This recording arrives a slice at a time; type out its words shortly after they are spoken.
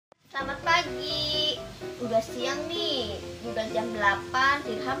pagi. Udah siang nih. Udah jam 8,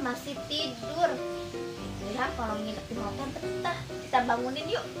 Dirham masih tidur. Dirham kalau nginep di hotel betah. Kita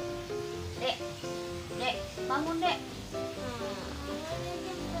bangunin yuk. Dek. Dek, bangun, Dek.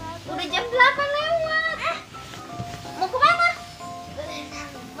 Udah jam 8 lewat. Mau kemana? Berenang.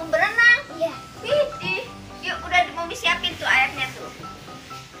 Mau berenang? Iya. Widih. Yuk, udah mau disiapin tuh airnya tuh.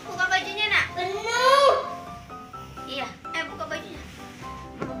 Buka bajunya, Nak. Penuh. Iya, buka bajunya.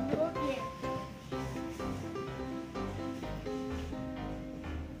 Mabuk ya.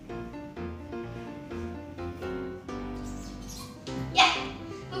 Ya,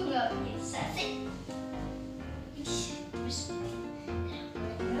 kok nggak bisa sih?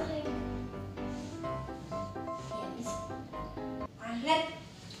 Angkat.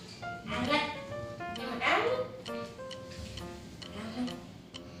 Angkat. Jangan angkat. Angkat.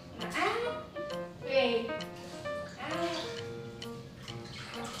 Angkat. Hei. Angkat.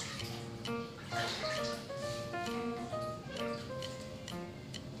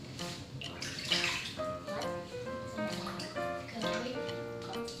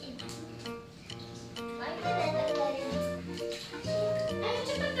 Ayo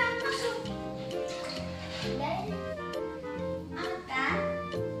cepetan masuk. Angkat.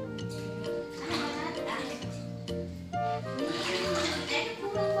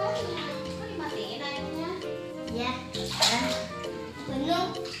 Kok dimatiin airnya? Ya. Penuh.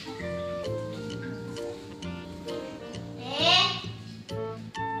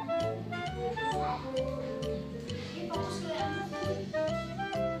 Ini fokus ke yang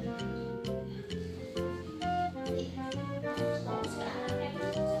fokus ke anaknya.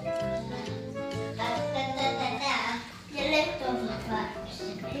 Jelek tuh bapak.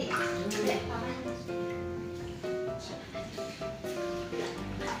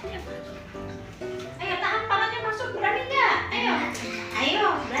 Ayo tahan palanya masuk, berani nggak? Ayo, ayo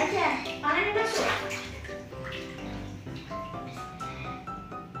belajar, palanya masuk.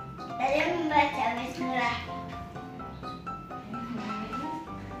 Saya membaca bismillah.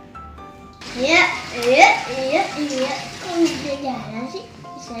 Iya. Kok bisa jalan sih?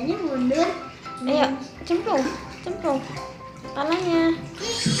 Bisanya mundur. Ayo, cemplung palanya.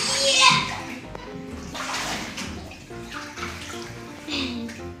 Iya.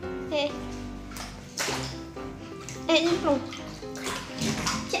 Cemplung.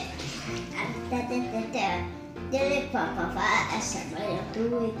 Jadi papa asal banyak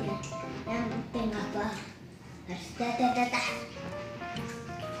duit ya. Yang penting apa? Harus data.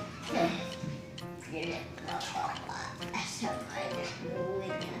 Jadi papa asal banyak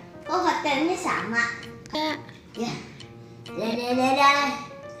duitnya. Oh hotelnya sama? Ya. Dadah.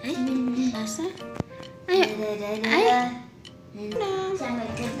 Rasa? Dadah. Sampai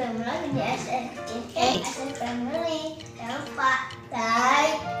ketemu lagi di SN Family. Jangan lupa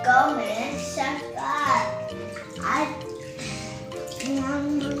like, comment, subscribe.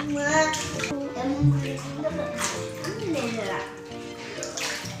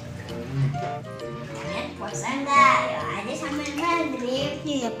 Kalian puasa enggak? Ya aja sama maghrib.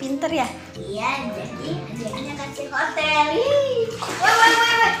 Iya, pinter ya. Iya, jadi hadiahnya kasih hotel.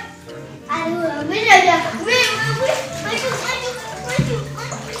 Woi. Aduh, bisa aja. Maju.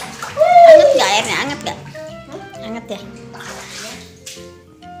 Anget nggak airnya? Anget nggak? Anget ya.